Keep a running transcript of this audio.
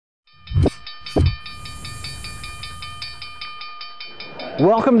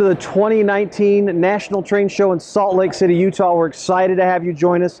Welcome to the 2019 National Train Show in Salt Lake City, Utah. We're excited to have you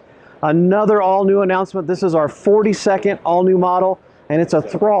join us. Another all-new announcement. This is our 42nd all-new model, and it's a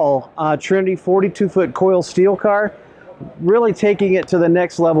Thrall-Trinity 42-foot coil steel car, really taking it to the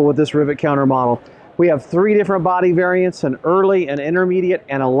next level with this rivet counter model. We have 3 different body variants, an early, an intermediate,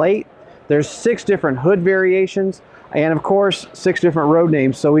 and a late. There's 6 different hood variations, and of course, 6 different road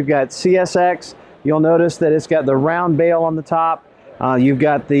names. So we've got CSX. You'll notice that it's got the round bale on the top. You've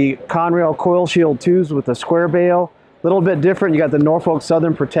got the Conrail Coil Shield 2s with the square bale. A little bit different. You got the Norfolk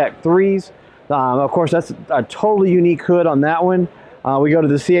Southern Protect 3s. Of course, that's a totally unique hood on that one. We go to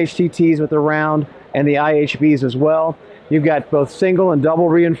the CHTTs with the round and the IHBs as well. You've got both single and double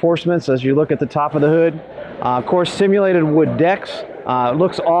reinforcements as you look at the top of the hood. Of course, simulated wood decks.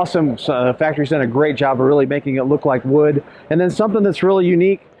 Looks awesome. So the factory's done a great job of really making it look like wood. And then something that's really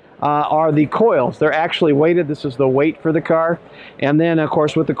unique are the coils. They're actually weighted. This is the weight for the car. And then, of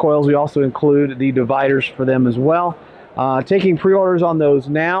course, with the coils, we also include the dividers for them as well. Taking pre-orders on those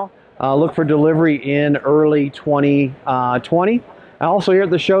now. Look for delivery in early 2020. Also here at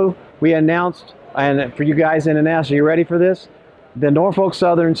the show, we announced, and for you guys in and out, are you ready for this? The Norfolk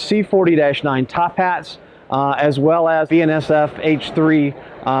Southern C40-9 top hats, as well as BNSF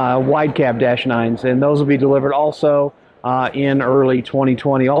H3 wide cab -9s, and those will be delivered also in early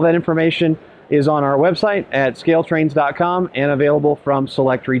 2020. All that information is on our website at scaletrains.com and available from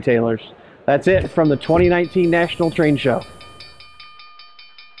select retailers. That's it from the 2019 National Train Show.